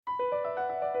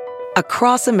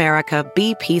Across America,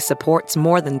 BP supports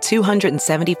more than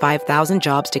 275,000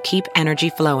 jobs to keep energy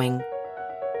flowing.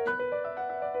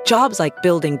 Jobs like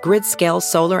building grid-scale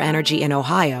solar energy in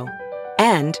Ohio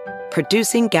and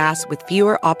producing gas with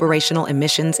fewer operational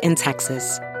emissions in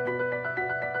Texas.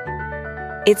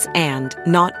 It's and,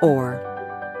 not or.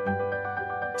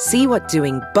 See what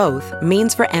doing both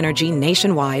means for energy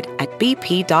nationwide at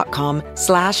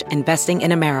bp.com/investing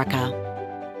in America.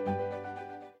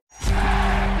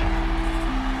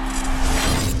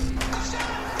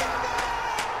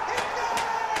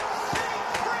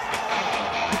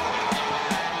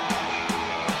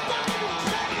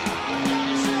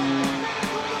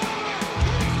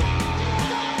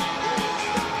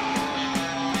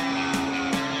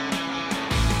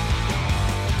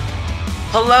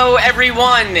 Hello,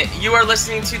 everyone. You are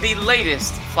listening to the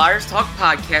latest Flyers Talk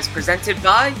podcast presented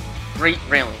by Great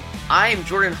Railing. I am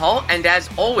Jordan Hall, and as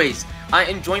always, I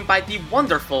am joined by the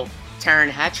wonderful Taryn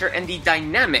Hatcher and the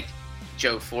dynamic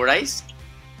Joe Fordyce.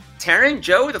 Taryn,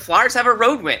 Joe, the Flyers have a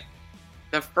road win.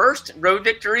 The first road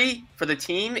victory for the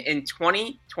team in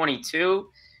 2022.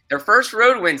 Their first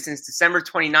road win since December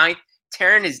 29th.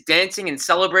 Taryn is dancing and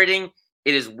celebrating.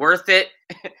 It is worth it.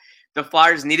 The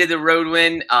Flyers needed the road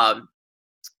win.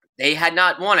 They had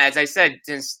not won, as I said,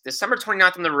 since December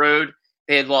 29th on the road.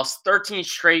 They had lost 13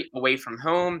 straight away from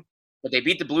home, but they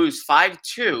beat the Blues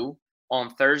 5-2 on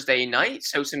Thursday night.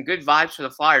 So some good vibes for the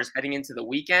Flyers heading into the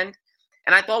weekend.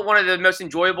 And I thought one of the most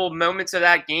enjoyable moments of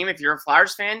that game, if you're a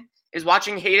Flyers fan, is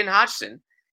watching Hayden Hodgson.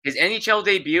 His NHL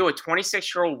debut, a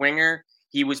 26-year-old winger.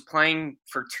 He was playing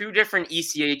for two different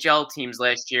ECHL teams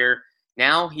last year.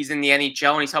 Now he's in the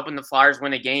NHL, and he's helping the Flyers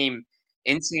win a game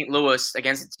in St. Louis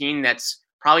against a team that's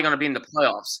probably going to be in the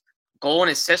playoffs. Goal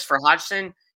and assist for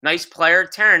Hodgson. Nice player.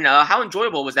 Taryn, how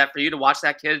enjoyable was that for you to watch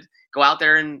that kid go out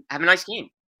there and have a nice game?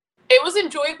 It was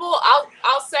enjoyable.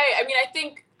 I'll say. I mean, I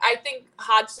think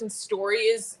Hodgson's story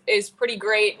is pretty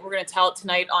great. We're going to tell it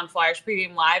tonight on Flyers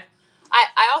Pregame Live.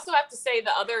 I also have to say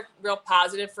the other real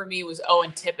positive for me was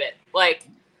Owen Tippett. Like,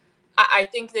 I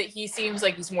think that he seems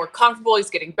like he's more comfortable.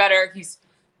 He's getting better. He's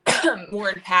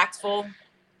more impactful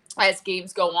as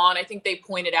games go on. I think they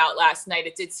pointed out last night,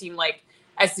 it did seem like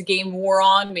as the game wore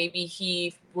on, maybe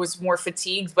he was more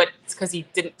fatigued, but it's because he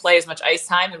didn't play as much ice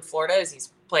time in Florida as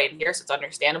he's played here, so it's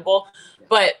understandable.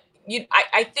 But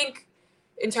I think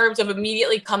in terms of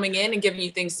immediately coming in and giving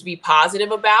you things to be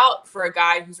positive about for a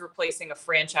guy who's replacing a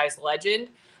franchise legend,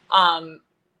 I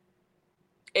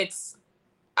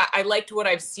liked what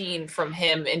I've seen from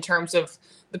him in terms of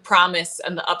the promise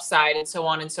and the upside and so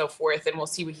on and so forth. And we'll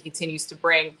see what he continues to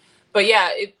bring. But yeah,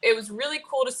 it was really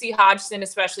cool to see Hodgson,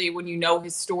 especially when you know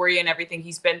his story and everything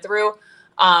he's been through.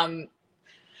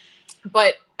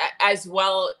 But as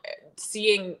well,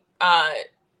 seeing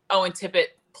Owen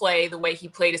Tippett play the way he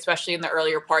played, especially in the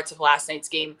earlier parts of last night's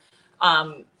game,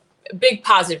 big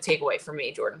positive takeaway for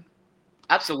me, Jordan.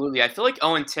 Absolutely. I feel like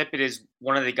Owen Tippett is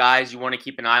one of the guys you want to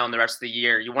keep an eye on the rest of the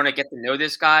year. You want to get to know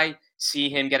this guy, see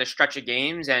him get a stretch of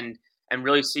games, and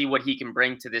really see what he can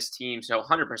bring to this team. So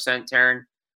 100%, Taryn.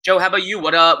 Joe, how about you?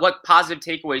 What positive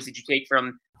takeaways did you take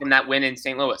from that win in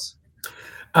St. Louis?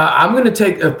 I'm going to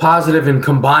take a positive and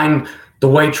combine the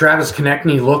way Travis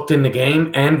Konecny looked in the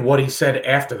game and what he said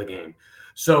after the game.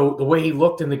 So the way he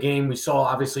looked in the game, we saw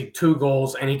obviously 2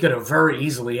 goals, and he could have very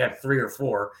easily had 3 or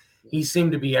 4. He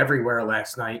seemed to be everywhere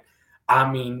last night.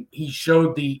 I mean, he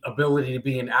showed the ability to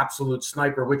be an absolute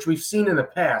sniper, which we've seen in the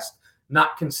past,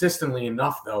 not consistently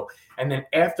enough, though. And then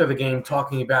after the game,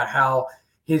 talking about how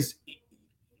his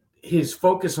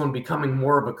focus on becoming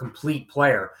more of a complete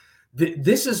player.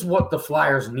 This is what the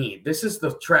Flyers need. This is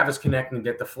the Travis Konecny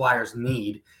that the Flyers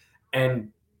need,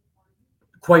 and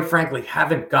quite frankly,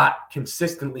 haven't got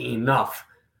consistently enough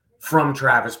from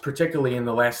Travis, particularly in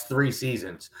the last 3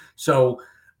 seasons. So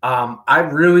I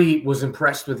really was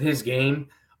impressed with his game.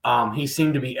 He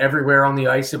seemed to be everywhere on the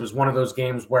ice. It was one of those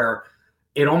games where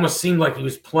it almost seemed like he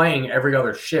was playing every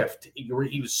other shift.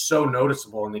 He was so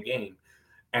noticeable in the game.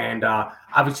 And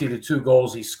obviously the 2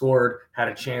 goals he scored, had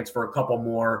a chance for a couple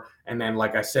more. And then,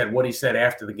 like I said, what he said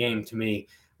after the game to me,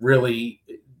 really,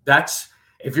 that's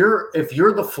if you're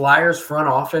the Flyers front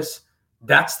office,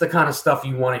 that's the kind of stuff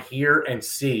you want to hear and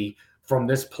see from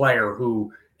this player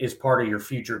who is part of your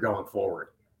future going forward.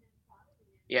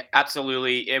 Yeah,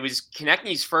 absolutely. It was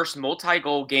Konechny's first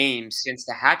multi-goal game since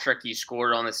the hat trick he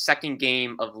scored on the second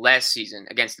game of last season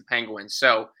against the Penguins.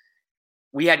 So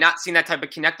we had not seen that type of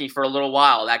Konechny for a little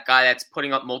while, that guy that's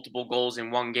putting up multiple goals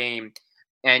in one game.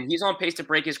 And he's on pace to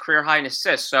break his career high in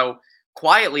assists. So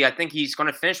quietly, I think he's going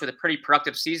to finish with a pretty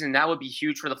productive season. That would be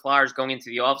huge for the Flyers going into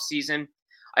the offseason.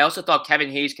 I also thought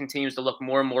Kevin Hayes continues to look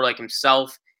more and more like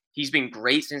himself. He's been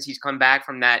great since he's come back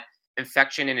from that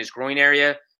infection in his groin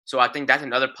area. So I think that's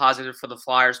another positive for the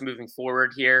Flyers moving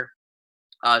forward here.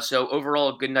 So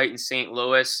overall, a good night in St.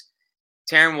 Louis.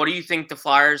 Taryn, what do you think the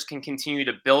Flyers can continue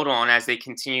to build on as they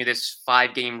continue this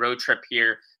 5-game road trip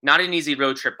here? Not an easy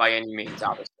road trip by any means,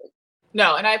 obviously.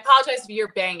 No, and I apologize if you're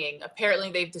banging.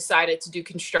 Apparently, they've decided to do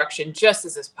construction just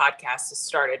as this podcast has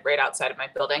started right outside of my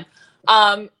building.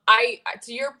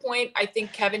 To your point, I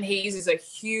think Kevin Hayes is a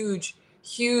huge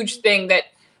thing that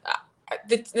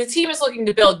the team is looking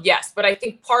to build, yes. But I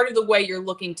think part of the way you're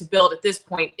looking to build at this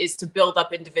point is to build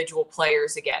up individual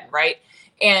players again, right?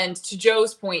 And to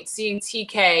Joe's point, seeing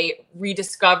TK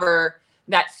rediscover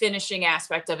that finishing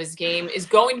aspect of his game is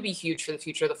going to be huge for the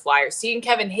future of the Flyers. Seeing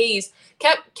Kevin Hayes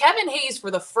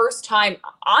for the first time,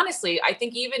 honestly, I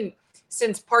think even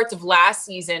since parts of last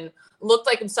season, looked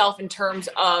like himself in terms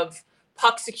of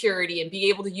puck security and be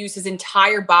able to use his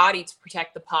entire body to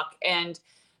protect the puck and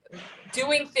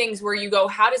doing things where you go,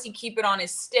 how does he keep it on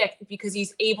his stick? Because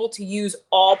he's able to use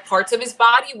all parts of his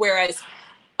body. Whereas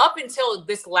up until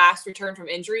this last return from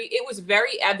injury, it was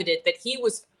very evident that he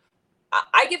was,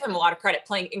 I give him a lot of credit,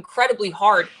 playing incredibly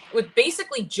hard with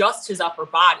basically just his upper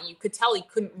body. You could tell he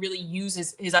couldn't really use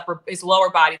his lower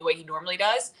body the way he normally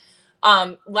does.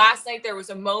 Last night, there was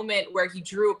a moment where he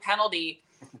drew a penalty,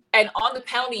 and on the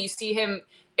penalty, you see him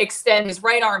extend his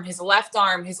right arm, his left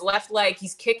leg.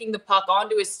 He's kicking the puck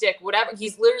onto his stick, whatever.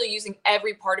 He's literally using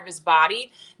every part of his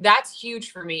body. That's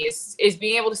huge for me, is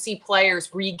being able to see players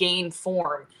regain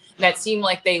form that seem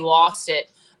like they lost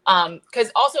it. Because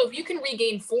also, if you can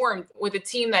regain form with a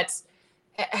team that's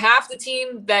half the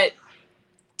team that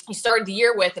you started the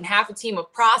year with and half a team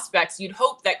of prospects, you'd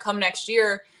hope that come next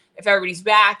year, if everybody's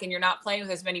back and you're not playing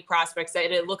with as many prospects,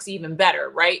 that it looks even better,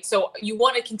 right? So you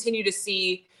want to continue to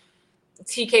see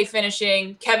TK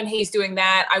finishing, Kevin Hayes doing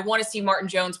that. I want to see Martin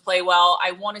Jones play well.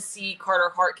 I want to see Carter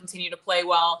Hart continue to play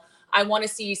well. I want to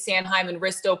see Sanheim and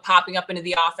Risto popping up into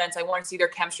the offense. I want to see their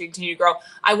chemistry continue to grow.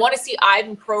 I want to see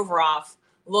Ivan Provorov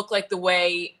look like the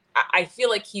way I feel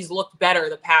like he's looked better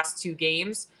the past 2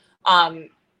 games.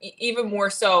 Even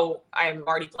more so, I'm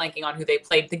already blanking on who they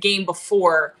played. The game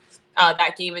before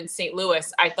that game in St.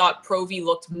 Louis, I thought Provy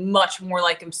looked much more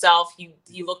like himself.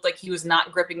 He looked like he was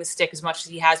not gripping the stick as much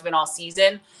as he has been all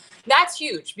season. That's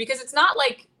huge because it's not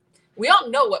like we all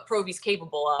know what Provy's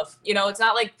capable of. You know, it's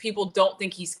not like people don't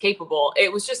think he's capable.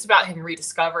 It was just about him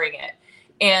rediscovering it.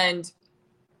 And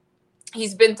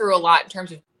he's been through a lot in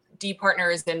terms of D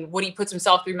partners and what he puts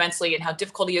himself through mentally and how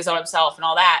difficult he is on himself and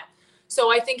all that.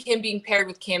 So I think him being paired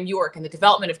with Cam York and the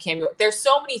development of Cam York, there's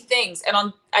so many things.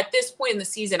 And at this point in the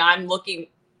season, I'm looking,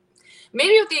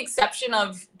 maybe with the exception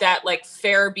of that like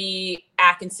Farabee,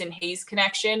 Atkinson, Hayes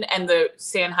connection and the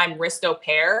Sanheim Risto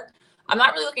pair, I'm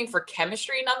not really looking for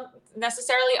chemistry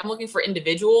necessarily. I'm looking for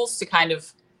individuals to kind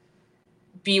of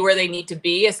be where they need to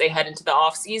be as they head into the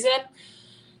off season.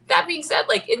 That being said,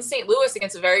 like in St. Louis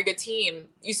against a very good team,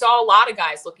 you saw a lot of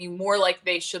guys looking more like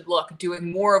they should look,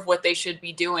 doing more of what they should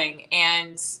be doing.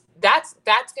 And that's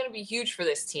going to be huge for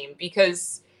this team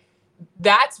because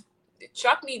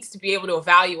Chuck needs to be able to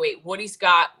evaluate what he's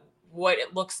got, what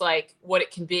it looks like, what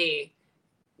it can be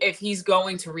if he's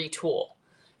going to retool.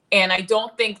 And I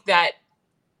don't think that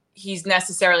he's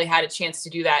necessarily had a chance to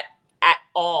do that at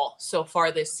all so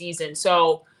far this season.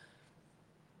 So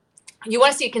you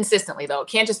want to see it consistently, though. It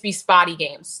can't just be spotty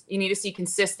games. You need to see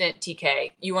consistent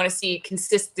TK. You want to see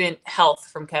consistent health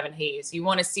from Kevin Hayes. You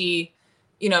want to see,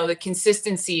 the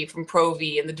consistency from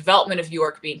Provy and the development of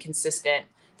York being consistent.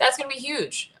 That's going to be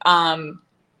huge. But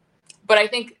I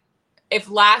think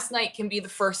if last night can be the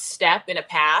first step in a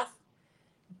path,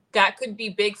 that could be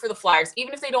big for the Flyers.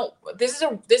 Even if they don't, this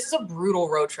is a brutal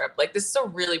road trip. Like, this is a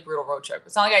really brutal road trip.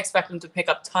 It's not like I expect them to pick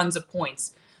up tons of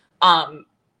points.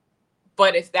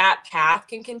 But if that path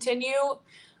can continue,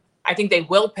 I think they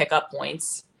will pick up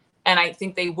points. And I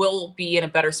think they will be in a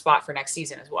better spot for next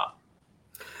season as well.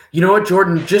 You know what,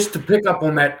 Jordan, just to pick up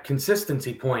on that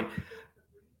consistency point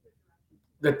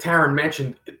that Taryn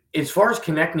mentioned, as far as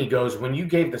Konechny goes, when you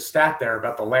gave the stat there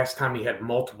about the last time he had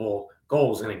multiple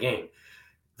goals in a game,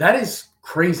 that is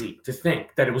crazy to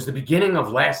think that it was the beginning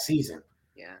of last season.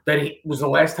 Yeah. That it was the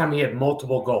last time he had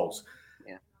multiple goals.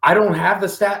 Yeah. I don't have the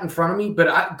stat in front of me,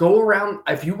 but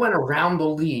if you went around the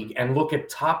league and look at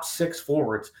top 6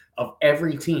 forwards of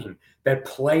every team that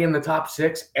play in the top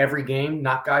 6 every game,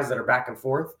 not guys that are back and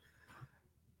forth,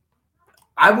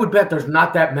 I would bet there's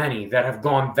not that many that have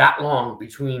gone that long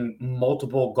between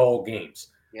multiple goal games.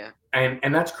 Yeah.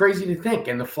 And that's crazy to think.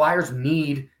 And the Flyers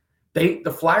need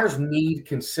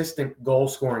consistent goal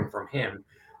scoring from him.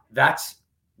 That's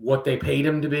what they paid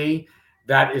him to be.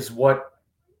 That is what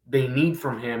they need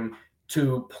from him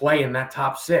to play in that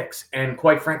top 6, and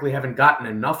quite frankly haven't gotten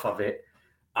enough of it.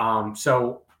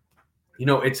 So,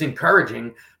 it's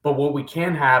encouraging, but what we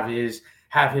can have is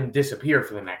have him disappear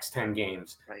for the next 10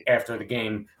 games after the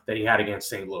game that he had against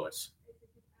St. Louis.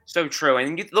 So true.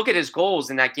 And you look at his goals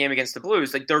in that game against the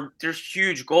Blues, like they're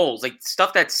huge goals, like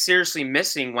stuff that's seriously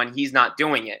missing when he's not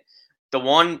doing it. The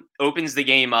one opens the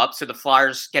game up, so the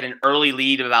Flyers get an early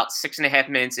lead of about 6.5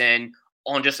 minutes in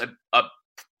on just a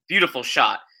beautiful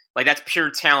shot. Like, that's pure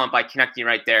talent by Konecny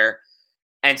right there.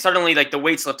 And suddenly, like, the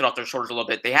weight's lifted off their shoulders a little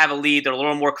bit. They have a lead. They're a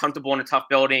little more comfortable in a tough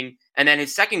building. And then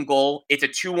his second goal, it's a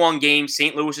 2-1 game.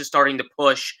 St. Louis is starting to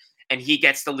push, and he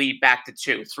gets the lead back to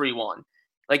 3-1.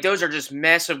 Like, those are just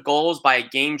massive goals by a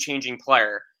game-changing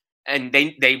player. And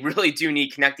they really do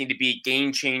need Konecny to be a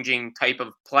game-changing type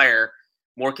of player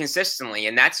more consistently.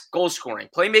 And that's goal scoring.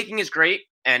 Playmaking is great,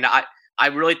 and I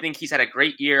really think he's had a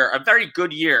great year, a very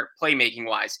good year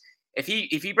playmaking-wise. If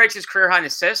he breaks his career high in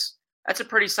assists, that's a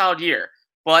pretty solid year.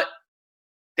 But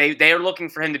they are looking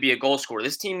for him to be a goal scorer.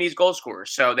 This team needs goal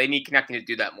scorers, so they need Konecny to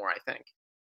do that more, I think.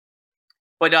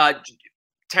 But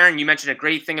Taryn, you mentioned a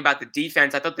great thing about the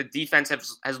defense. I thought the defense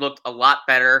has looked a lot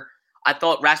better. I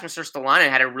thought Rasmus Ristolainen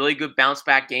had a really good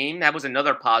bounce-back game. That was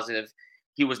another positive.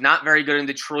 He was not very good in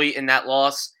Detroit in that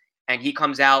loss, and he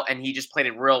comes out and he just played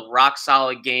a real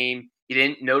rock-solid game. You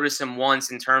didn't notice him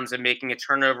once in terms of making a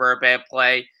turnover or a bad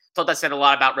play. Thought that said a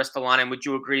lot about Ristolainen. Would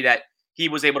you agree that he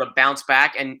was able to bounce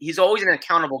back? And he's always an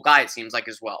accountable guy, it seems like,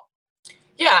 as well.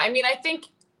 Yeah, I mean, I think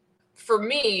for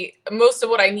me, most of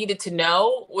what I needed to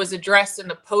know was addressed in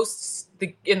the post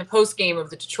game of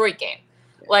the Detroit game.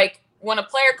 Like, when a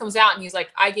player comes out and he's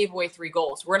like, I gave away 3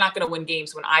 goals. We're not going to win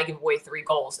games when I give away 3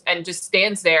 goals. And just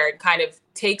stands there and kind of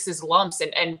takes his lumps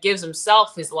and gives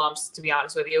himself his lumps, to be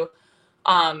honest with you.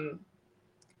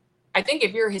 I think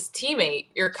if you're his teammate,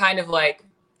 you're kind of like,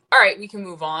 all right, we can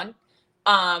move on.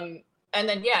 And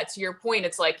then, yeah, to your point,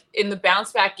 it's like in the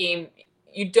bounce back game,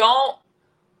 you don't,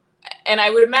 and I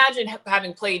would imagine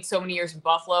having played so many years in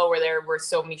Buffalo where there were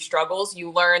so many struggles,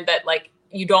 you learn that, like,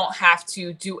 you don't have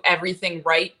to do everything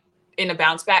right in a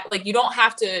bounce back. Like, you don't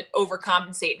have to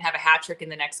overcompensate and have a hat trick in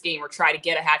the next game or try to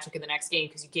get a hat trick in the next game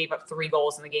because you gave up 3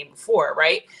 goals in the game before,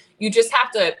 right? You just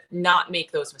have to not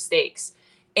make those mistakes.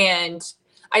 And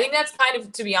I think that's kind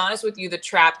of, to be honest with you, the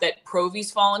trap that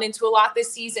Provy's fallen into a lot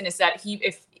this season is that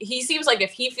he seems like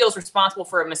if he feels responsible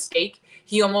for a mistake,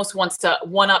 he almost wants to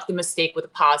one-up the mistake with a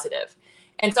positive.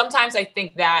 And sometimes I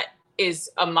think that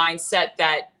is a mindset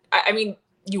that, I mean,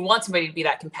 you want somebody to be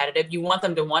that competitive. You want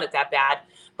them to want it that bad.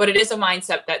 But it is a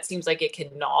mindset that seems like it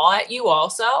can gnaw at you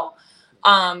also.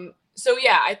 So,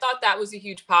 yeah, I thought that was a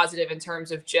huge positive in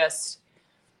terms of just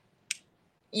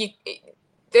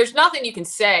there's nothing you can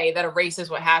say that erases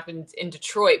what happened in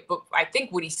Detroit, but I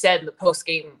think what he said in the post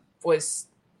game was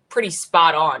pretty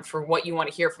spot on for what you want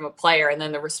to hear from a player. And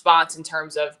then the response in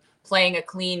terms of playing a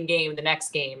clean game the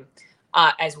next game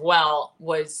as well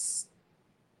was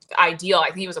ideal. I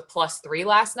think he was a +3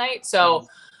 last night. So,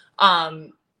 I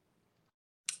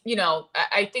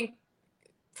think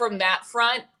from that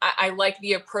front, I like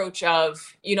the approach of,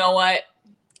 you know what,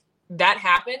 that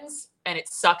happens. And it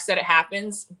sucks that it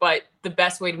happens, but the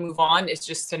best way to move on is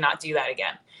just to not do that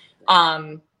again.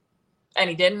 And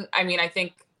he didn't. I mean, I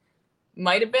think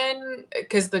might have been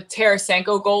because the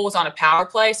Tarasenko goal was on a power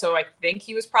play, so I think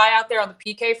he was probably out there on the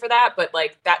PK for that. But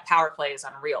like that power play is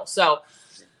unreal. So,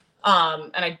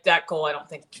 that goal I don't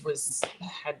think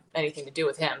had anything to do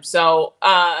with him. So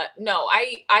no,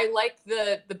 I like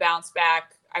the bounce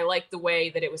back. I like the way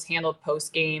that it was handled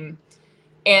post game,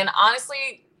 and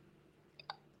honestly,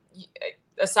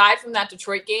 aside from that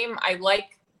Detroit game, I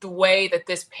like the way that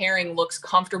this pairing looks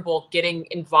comfortable getting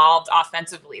involved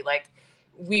offensively. Like,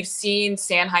 we've seen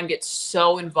Sanheim get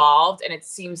so involved, and it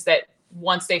seems that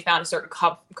once they found a certain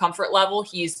comfort level,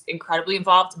 he's incredibly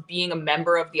involved, being a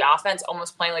member of the offense,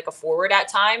 almost playing like a forward at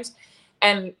times.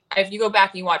 And if you go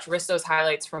back and you watch Risto's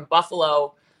highlights from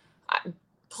Buffalo,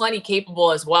 plenty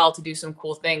capable as well to do some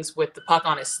cool things with the puck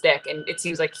on his stick. And it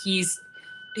seems like he's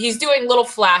doing little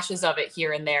flashes of it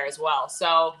here and there as well.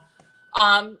 So,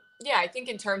 yeah, I think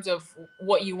in terms of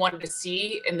what you wanted to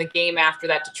see in the game after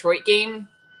that Detroit game,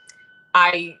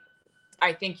 I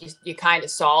think you kind of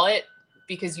saw it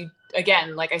because you,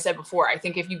 again, like I said before, I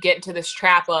think if you get into this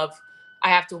trap of I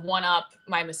have to one-up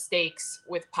my mistakes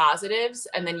with positives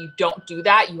and then you don't do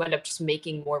that, you end up just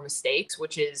making more mistakes,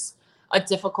 which is a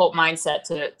difficult mindset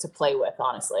to play with,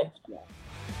 honestly. Yeah.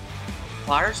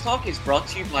 Flyers Talk is brought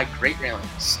to you by Great Railing.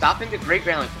 Stop into Great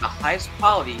Railing for the highest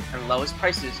quality and lowest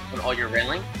prices on all your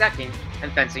railing, decking,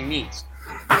 and fencing needs.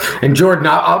 And Jordan,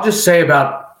 I'll just say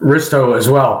about Risto as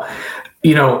well.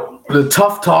 the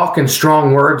tough talk and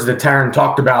strong words that Taryn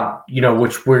talked about,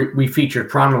 which we featured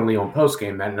prominently on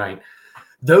postgame that night,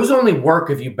 those only work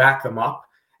if you back them up.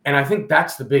 And I think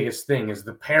that's the biggest thing, is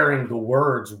the pairing the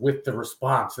words with the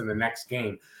response in the next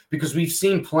game. Because we've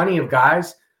seen plenty of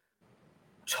guys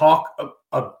talk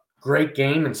a great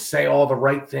game and say all the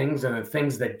right things and the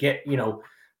things that get,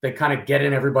 they kind of get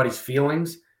in everybody's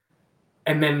feelings,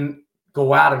 and then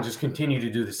go out and just continue to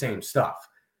do the same stuff.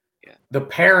 Yeah. The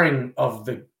pairing of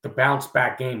the bounce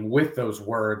back game with those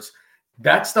words,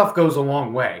 that stuff goes a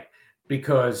long way,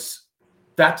 because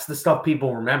that's the stuff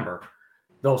people remember.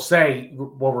 They'll say,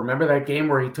 well, remember that game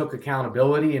where he took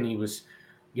accountability and he was,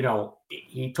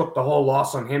 he took the whole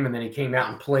loss on him, and then he came out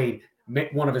and played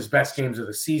one of his best games of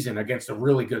the season against a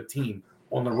really good team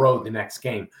on the road the next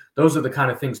game. Those are the kind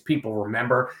of things people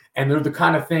remember. And they're the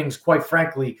kind of things, quite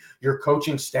frankly, your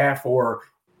coaching staff or,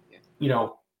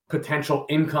 potential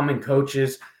incoming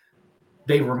coaches,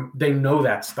 they know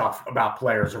that stuff about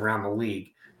players around the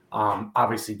league.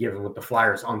 Obviously, given with the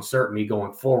Flyers' uncertainty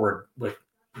going forward with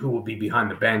who will be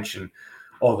behind the bench and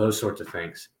all those sorts of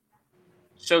things.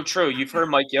 So true. You've heard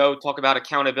Mike Yeo talk about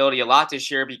accountability a lot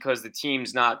this year because the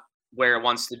team's not where it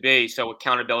wants to be. So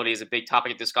accountability is a big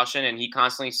topic of discussion. And he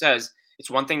constantly says, it's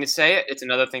one thing to say it, it's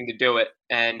another thing to do it.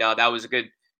 And that was good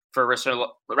for Rasmus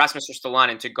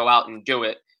Ristolainen to go out and do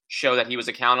it, show that he was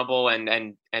accountable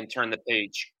and turn the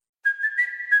page.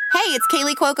 Hey, it's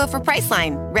Kaylee Cuoco for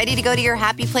Priceline. Ready to go to your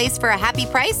happy place for a happy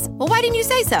price? Well, why didn't you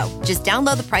say so? Just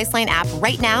download the Priceline app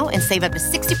right now and save up to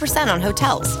 60% on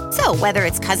hotels. So whether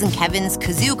it's Cousin Kevin's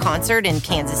Kazoo Concert in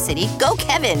Kansas City, go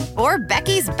Kevin, or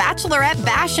Becky's Bachelorette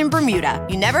Bash in Bermuda,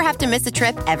 you never have to miss a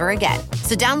trip ever again.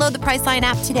 So download the Priceline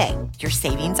app today. Your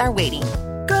savings are waiting.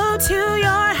 Go to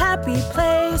your happy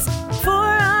place for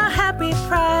a happy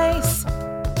price.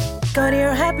 Go to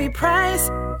your happy price,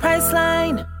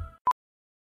 Priceline.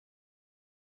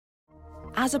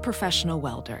 As a professional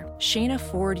welder, Shayna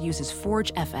Ford uses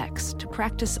Forge FX to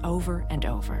practice over and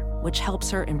over, which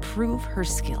helps her improve her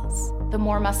skills. The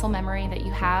more muscle memory that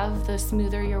you have, the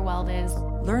smoother your weld is.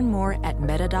 Learn more at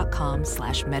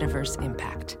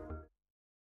meta.com/metaverseimpact.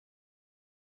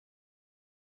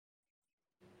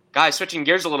 Guys, switching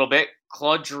gears a little bit,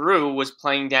 Claude Giroux was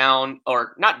playing down,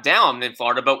 or not down in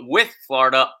Florida, but with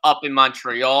Florida up in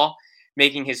Montreal,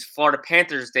 making his Florida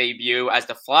Panthers debut as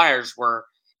the Flyers were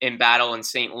in battle in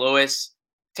St. Louis.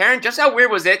 Taryn, just how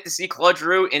weird was it to see Claude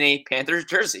Giroux in a Panthers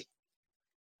jersey?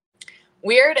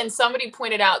 Weird, and somebody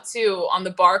pointed out, too, on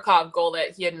the Barkov goal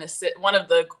that he had one of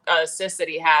the assists that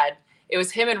he had, it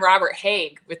was him and Robert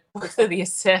Haig with both of the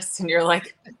assists, and you're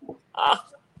like, oh.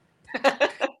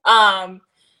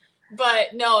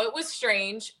 But no, it was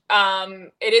strange.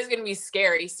 It is going to be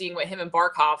scary seeing what him and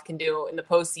Barkov can do in the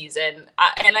postseason.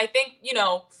 And I think,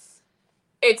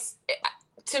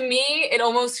 to me, it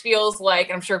almost feels like,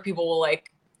 and I'm sure people will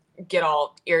get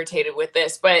all irritated with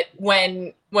this, but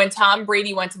when Tom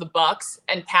Brady went to the Bucs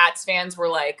and Pats fans were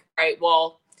like, all right,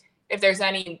 well, if there's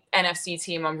any NFC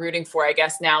team I'm rooting for, I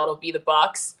guess now it'll be the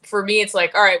Bucs. For me, it's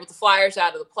like, all right, with the Flyers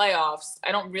out of the playoffs,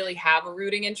 I don't really have a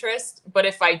rooting interest, but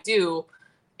if I do,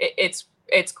 it's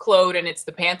Claude and it's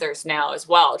the Panthers now as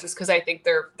well, just because I think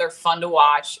they're fun to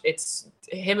watch. It's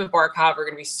him and Barkov are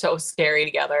going to be so scary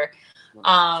together.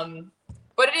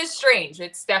 But it is strange.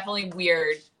 It's definitely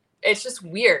weird. It's just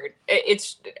weird.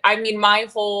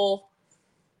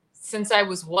 Since I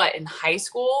was in high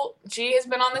school, G has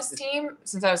been on this team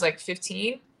since I was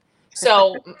 15.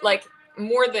 So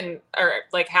more than, or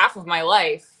half of my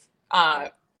life,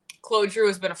 Claude Giroux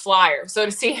has been a Flyer. So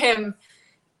to see him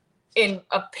in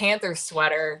a Panther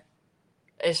sweater,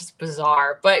 it's just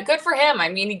bizarre, but good for him. I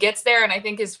mean, he gets there, and I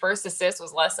think his first assist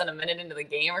was less than a minute into the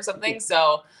game or something.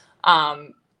 So,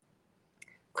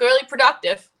 clearly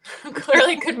productive,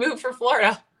 clearly good move for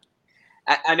Florida.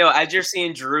 I know, as you're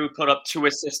seeing Giroux put up 2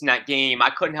 assists in that game, I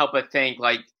couldn't help but think,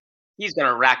 he's going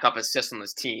to rack up assists on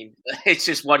this team. It's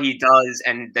just what he does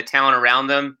and the talent around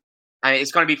him.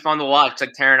 It's going to be fun to watch.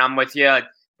 Taryn, I'm with you.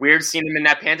 Weird seeing him in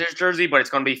that Panthers jersey, but it's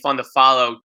going to be fun to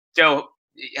follow. Joe,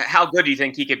 how good do you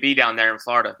think he could be down there in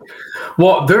Florida?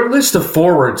 Well, their list of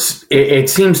forwards, it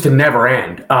seems to never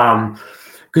end.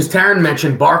 Because Taryn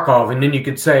mentioned Barkov, and then you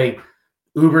could say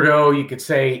Huberdeau, you could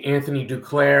say Anthony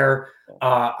Duclair.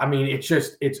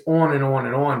 It's on and on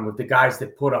and on with the guys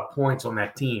that put up points on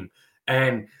that team.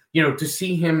 And, to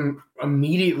see him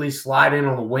immediately slide in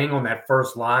on the wing on that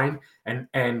first line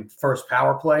and first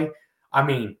power play,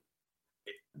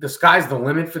 the sky's the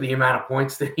limit for the amount of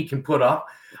points that he can put up.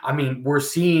 We're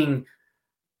seeing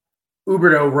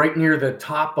Huberdeau right near the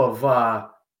top of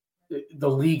the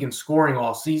league in scoring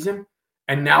all season.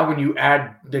 And now when you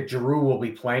add that Giroux will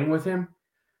be playing with him,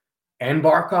 and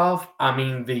Barkov, I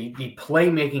mean, the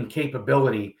playmaking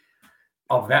capability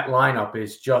of that lineup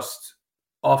is just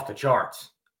off the charts.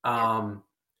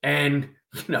 And,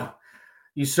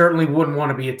 you certainly wouldn't want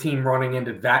to be a team running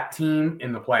into that team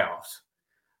in the playoffs.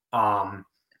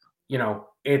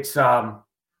 It's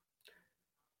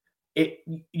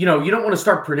you don't want to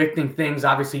start predicting things.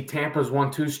 Obviously, Tampa's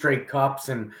won 2 straight cups,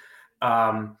 and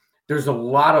there's a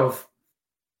lot of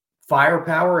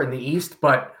firepower in the East,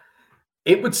 but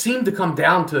it would seem to come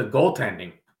down to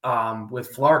goaltending with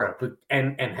Florida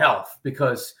and health,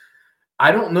 because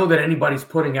I don't know that anybody's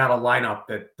putting out a lineup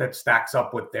that stacks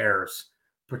up with theirs,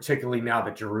 particularly now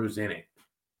that Giroux's in it.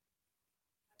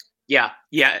 Yeah,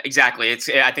 exactly.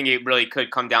 I think it really could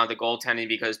come down to goaltending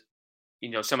because,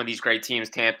 some of these great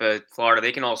teams, Tampa, Florida,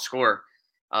 they can all score.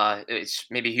 It's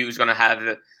maybe who's going to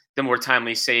have the more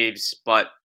timely saves,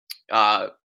 but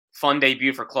fun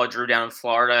debut for Claude Giroux down in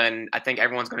Florida, and I think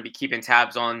everyone's going to be keeping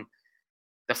tabs on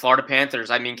the Florida Panthers.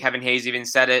 I mean, Kevin Hayes even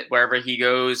said it wherever he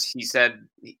goes. He said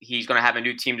he's going to have a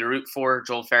new team to root for.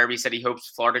 Joel Farabee said he hopes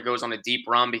Florida goes on a deep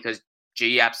run because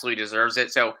G absolutely deserves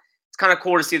it. So it's kind of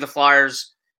cool to see the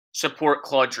Flyers support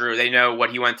Claude Giroux. They know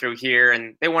what he went through here,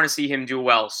 and they want to see him do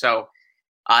well. So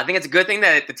I think it's a good thing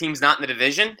that the team's not in the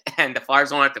division and the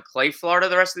Flyers don't have to play Florida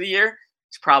the rest of the year.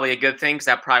 It's probably a good thing because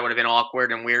that probably would have been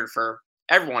awkward and weird for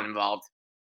everyone involved.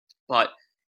 But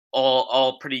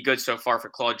all pretty good so far for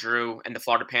Claude Giroux and the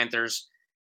Florida Panthers.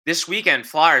 This weekend,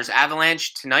 Flyers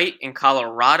Avalanche tonight in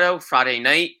Colorado, Friday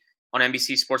night on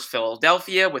NBC Sports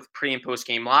Philadelphia with pre- and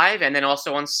post-game live, and then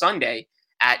also on Sunday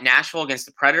at Nashville against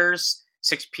the Predators,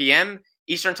 6 p.m.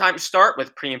 Eastern time to start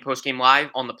with pre- and post-game live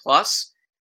on the Plus.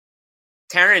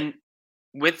 Taryn,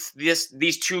 with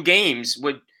these 2 games,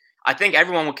 I think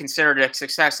everyone would consider it a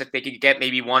success if they could get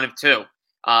maybe one of 2.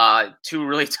 2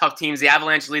 really tough teams. The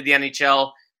Avalanche lead the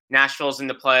NHL. Nashville's in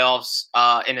the playoffs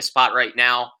in a spot right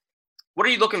now. What are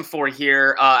you looking for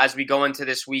here as we go into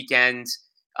this weekend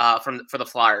for the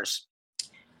Flyers?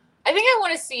 I think I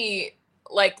want to see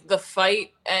the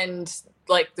fight and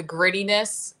the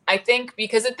grittiness. I think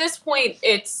because at this point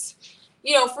it's,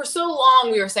 for so long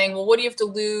we were saying, well, what do you have to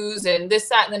lose and this,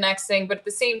 that, and the next thing. But at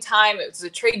the same time, it was a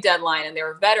trade deadline and there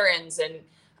were veterans, and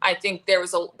I think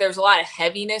there's a lot of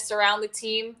heaviness around the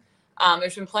team.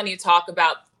 There's been plenty of talk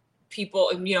about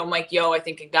people, Mike Yeo, I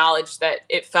think, acknowledged that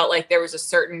it felt like there was a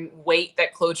certain weight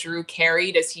that Claude Giroux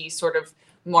carried as he sort of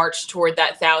marched toward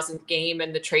that 1,000th game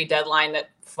and the trade deadline that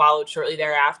followed shortly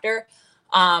thereafter.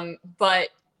 But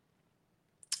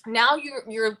now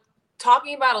you're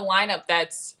talking about a lineup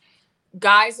that's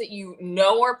guys that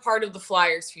are part of the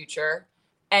Flyers' future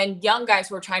and young guys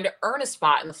who are trying to earn a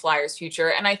spot in the Flyers'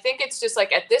 future. And I think it's just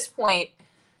at this point,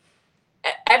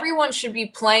 everyone should be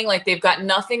playing like they've got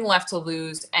nothing left to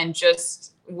lose and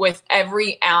just with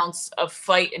every ounce of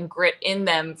fight and grit in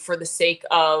them for the sake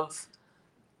of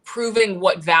proving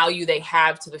what value they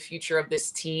have to the future of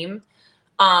this team.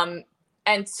 And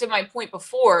to my point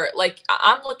before,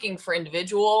 I'm looking for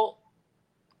individual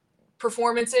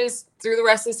performances through the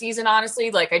rest of the season,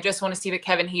 honestly. I just want to see that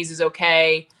Kevin Hayes is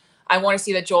okay. I want to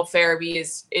see that Joel Farabee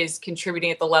is contributing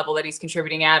at the level that he's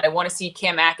contributing at. I want to see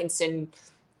Cam Atkinson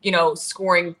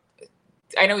scoring.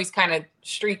 I know he's kind of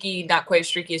streaky, not quite as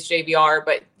streaky as JVR,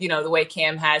 but the way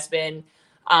Cam has been.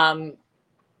 I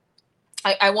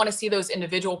want to see those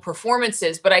individual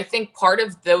performances, but I think part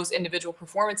of those individual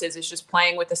performances is just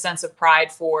playing with a sense of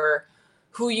pride for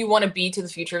who you want to be to the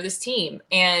future of this team.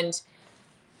 And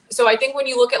so I think when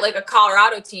you look at a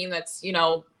Colorado team that's,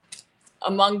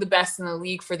 among the best in the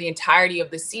league for the entirety of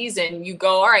the season, you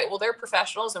go, all right, well, they're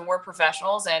professionals and we're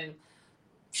professionals, and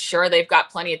sure, they've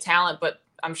got plenty of talent, but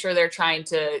I'm sure they're trying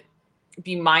to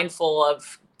be mindful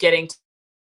of getting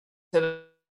to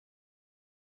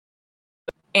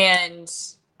and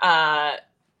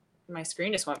my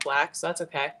screen just went black, so that's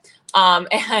okay.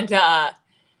 And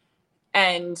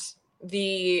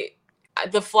the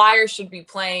Flyers should be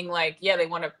playing they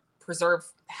want to preserve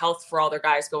health for all their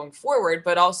guys going forward,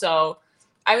 but also,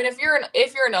 I mean, if you're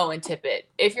an Owen Tippett,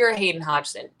 if you're a Hayden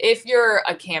Hodgson, if you're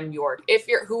a Cam York, if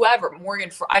you're whoever,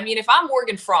 if I'm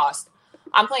Morgan Frost,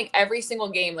 I'm playing every single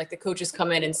game the coaches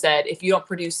come in and said, if you don't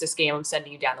produce this game, I'm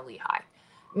sending you down to Lehigh.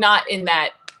 Not in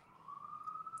that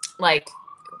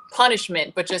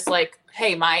punishment, but just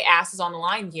hey, my ass is on the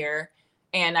line here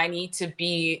and I need to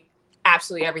be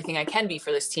absolutely everything I can be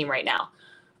for this team right now.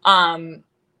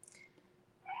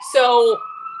 So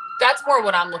that's more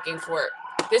what I'm looking for.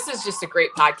 This is just a great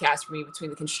podcast for me between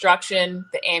the construction,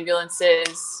 the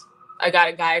ambulances. I got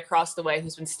a guy across the way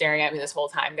who's been staring at me this whole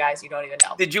time, guys. You don't even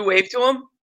know. Did you wave to him?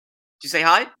 Did you say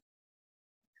hi?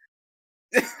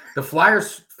 The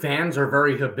Flyers fans are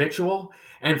very habitual,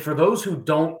 And for those who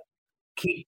don't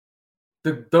keep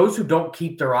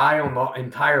their eye on the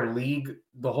entire league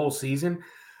the whole season,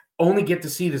 only get to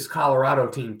see this Colorado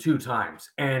team 2 times.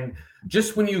 And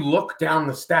just when you look down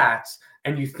the stats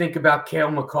and you think about Cale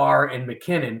Makar and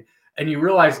McKinnon, and you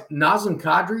realize Nazem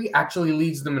Kadri actually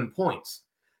leads them in points.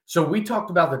 So we talked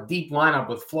about the deep lineup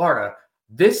with Florida.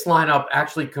 This lineup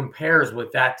actually compares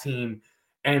with that team.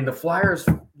 And the Flyers,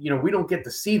 we don't get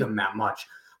to see them that much.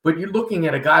 But you're looking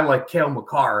at a guy like Cale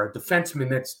Makar, a defenseman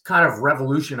that's kind of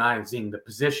revolutionizing the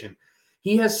position.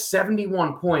 He has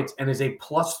 71 points and is a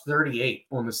plus 38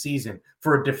 on the season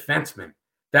for a defenseman.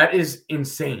 That is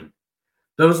insane.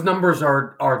 Those numbers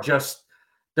are just,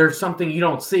 there's something you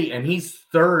don't see. And he's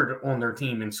 3rd on their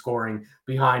team in scoring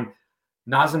behind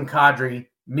Nazem Kadri,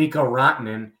 Mikko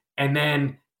Rantanen, and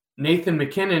then Nathan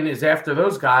McKinnon is after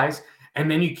those guys. And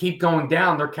then you keep going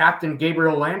down. Their captain,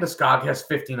 Gabriel Landeskog, has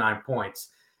 59 points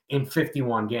in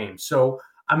 51 games. So,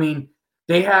 I mean,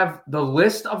 they have the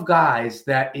list of guys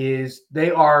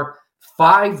they are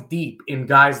 5 deep in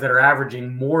guys that are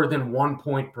averaging more than 1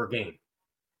 point per game.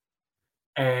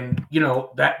 And,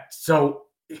 so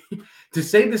to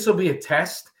say this will be a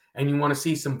test and you want to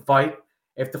see some fight,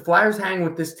 if the Flyers hang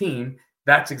with this team,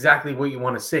 that's exactly what you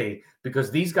want to see,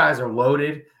 because these guys are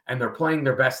loaded and they're playing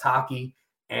their best hockey.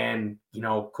 And,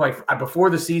 before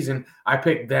the season, I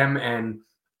picked them and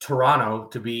Toronto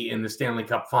to be in the Stanley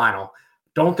Cup final.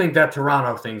 Don't think that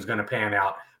Toronto thing's going to pan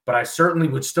out, but I certainly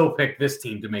would still pick this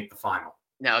team to make the final.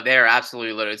 No, they're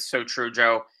absolutely loaded. It's so true,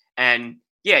 Joe. And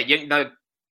yeah,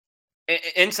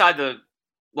 inside the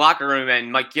locker room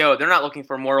and Mike Yeo, they're not looking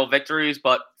for moral victories,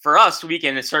 but for us, we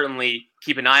can certainly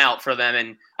keep an eye out for them.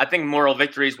 And I think moral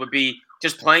victories would be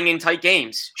just playing in tight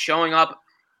games, showing up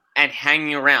and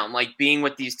hanging around, like being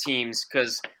with these teams,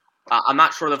 because I'm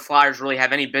not sure the Flyers really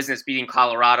have any business beating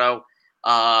Colorado.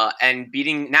 And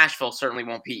beating Nashville certainly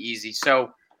won't be easy. So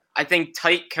I think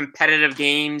tight, competitive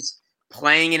games,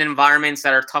 playing in environments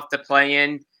that are tough to play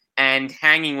in, and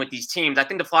hanging with these teams, I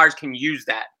think the Flyers can use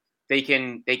that. They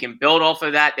can build off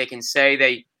of that. They can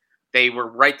say they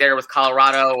were right there with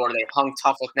Colorado, or they hung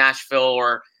tough with Nashville,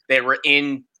 or they were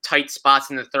in tight spots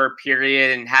in the third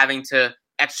period and having to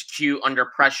execute under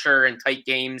pressure in tight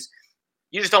games.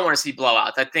 You just don't want to see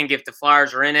blowouts. I think if the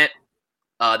Flyers are in it,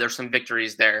 there's some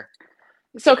victories there.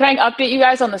 So can I update you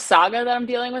guys on the saga that I'm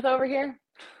dealing with over here?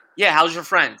 Yeah, how's your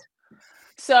friend?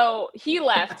 So he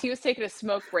left. He was taking a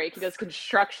smoke break. He does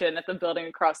construction at the building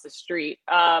across the street.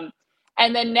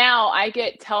 And then now I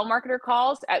get telemarketer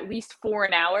calls at least 4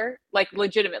 an hour, like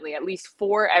legitimately at least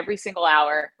 4 every single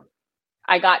hour.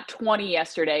 I got 20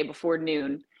 yesterday before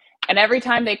noon. And every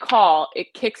time they call,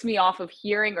 it kicks me off of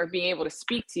hearing or being able to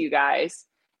speak to you guys.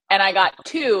 And I got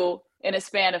 2 in a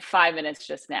span of 5 minutes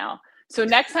just now. So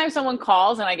next time someone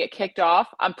calls and I get kicked off,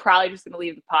 I'm probably just going to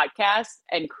leave the podcast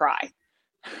and cry.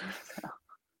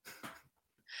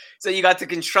 So you got the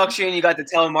construction, you got the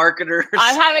telemarketers.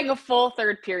 I'm having a full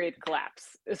third period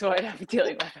collapse is what I'm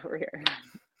dealing with over here.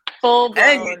 Full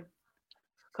blown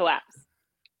collapse.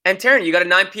 And Taryn, you got a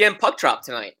 9 p.m. puck drop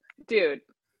tonight. Dude.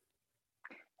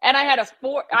 And I had a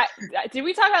 4. Did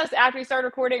we talk about this after we started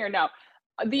recording or no?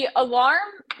 The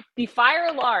fire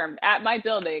alarm at my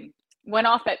building went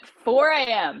off at 4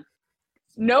 a.m.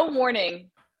 No warning,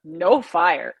 no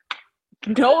fire,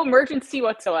 no emergency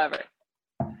whatsoever.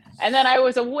 And then I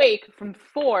was awake from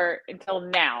 4 until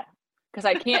now because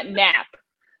I can't nap.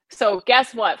 So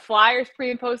guess what? Flyers pre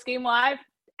and post game live,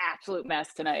 absolute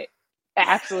mess tonight.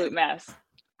 Absolute mess.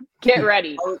 Get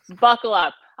ready. Buckle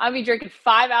up. I'll be drinking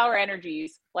 5-hour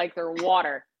energies like they're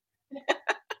water.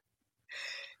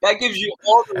 That gives you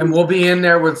all the and we'll be in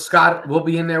there with Scott. We'll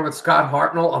be in there with Scott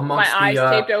Hartnell amongst my eyes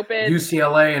taped open.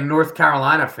 UCLA and North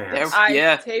Carolina fans.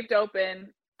 Eyes taped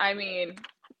open. I mean,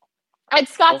 and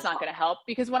Scott's not going to help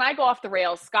because when I go off the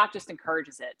rails, Scott just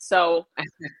encourages it. So,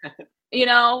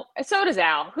 so does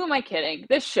Al. Who am I kidding?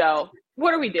 This show.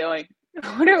 What are we doing?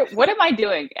 What am I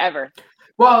doing ever?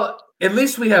 Well, at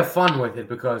least we have fun with it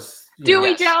because do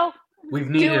we, Joe? We've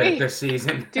needed it this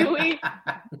season. Do we?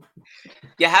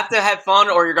 You have to have fun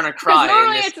or you're going to cry.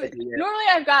 Normally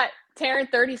I've got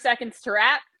Taryn 30 seconds to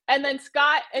wrap, and then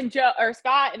Scott and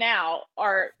Al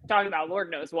are talking about Lord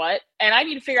knows what, and I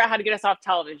need to figure out how to get us off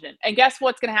television. And guess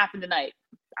what's going to happen tonight?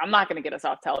 I'm not going to get us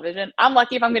off television. I'm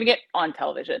lucky if I'm going to get on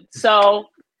television. So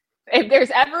if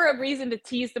there's ever a reason to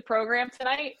tease the program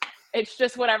tonight, it's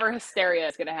just whatever hysteria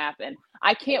is going to happen.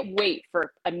 I can't wait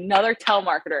for another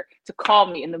telemarketer to call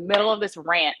me in the middle of this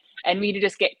rant and me to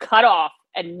just get cut off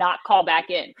and not call back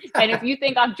in. And if you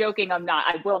think I'm joking, I'm not.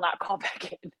 I will not call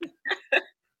back in.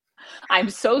 I'm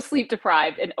so sleep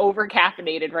deprived and over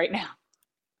caffeinated right now.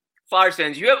 Flyers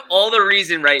fans, you have all the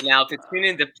reason right now to tune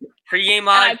into pregame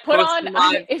live. And I put on,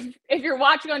 if you're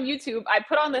watching on YouTube, I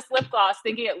put on this lip gloss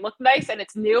thinking it looked nice and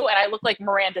it's new, and I look like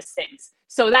Miranda Sings.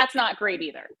 So that's not great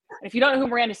either. If you don't know who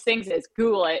Miranda Sings is,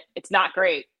 Google it. It's not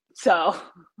great. So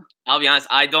I'll be honest,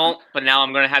 I don't, but now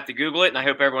I'm going to have to Google it, and I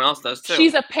hope everyone else does too.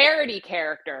 She's a parody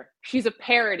character. She's a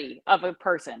parody of a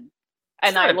person,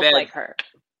 and I look like her.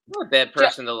 Not a bad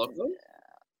person to look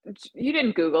like. You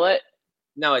didn't Google it.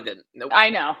 No, I didn't. Nope. I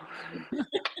know.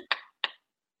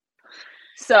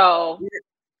 So,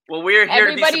 well, we're here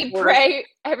to be supportive.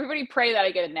 Everybody pray that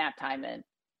I get a nap time in.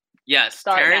 Yes,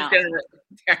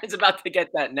 Taryn's about to get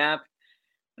that nap.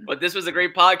 But this was a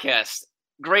great podcast.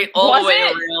 Great all the way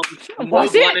around.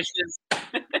 Was it?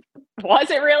 Was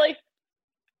it really?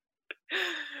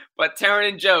 But Taryn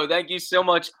and Joe, thank you so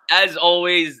much. As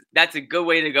always, that's a good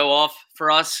way to go off for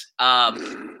us.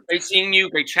 Great seeing you.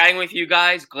 Great chatting with you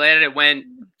guys. Glad it went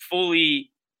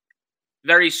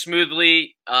very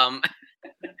smoothly.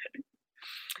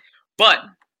 But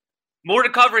more to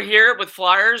cover here with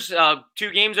Flyers.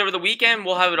 2 games over the weekend.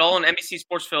 We'll have it all on NBC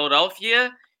Sports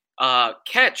Philadelphia.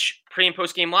 Catch pre- and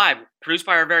post-game live, produced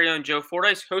by our very own Joe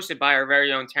Fordyce, hosted by our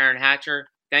very own Taryn Hatcher.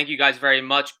 Thank you guys very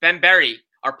much. Ben Berry,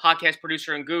 our podcast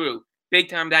producer and guru. Big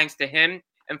time thanks to him.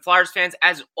 And Flyers fans,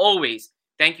 as always,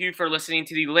 thank you for listening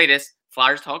to the latest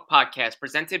Flyers Talk podcast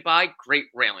presented by Great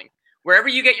Railing. Wherever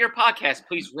you get your podcast,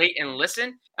 please rate and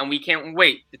listen, and we can't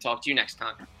wait to talk to you next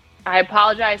time. I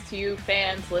apologize to you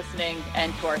fans listening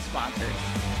and to our sponsors.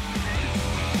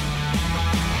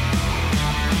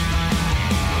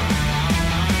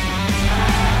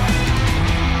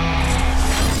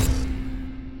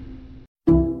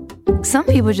 Some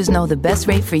people just know the best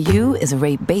rate for you is a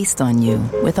rate based on you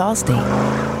with Allstate.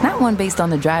 Not one based on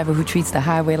the driver who treats the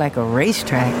highway like a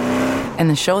racetrack and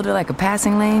the shoulder like a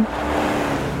passing lane.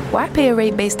 Why pay a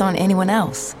rate based on anyone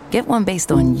else? Get one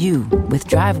based on you with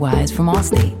DriveWise from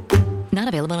Allstate. Not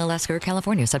available in Alaska or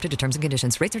California, subject to terms and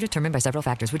conditions. Rates are determined by several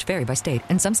factors, which vary by state.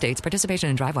 In some states, participation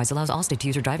in DriveWise allows Allstate to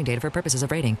use your driving data for purposes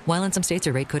of rating. While in some states,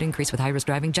 your rate could increase with high-risk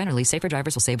driving. Generally, safer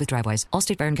drivers will save with DriveWise.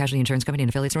 Allstate Fire and Casualty Insurance Company and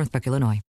affiliates, Northbrook, Illinois.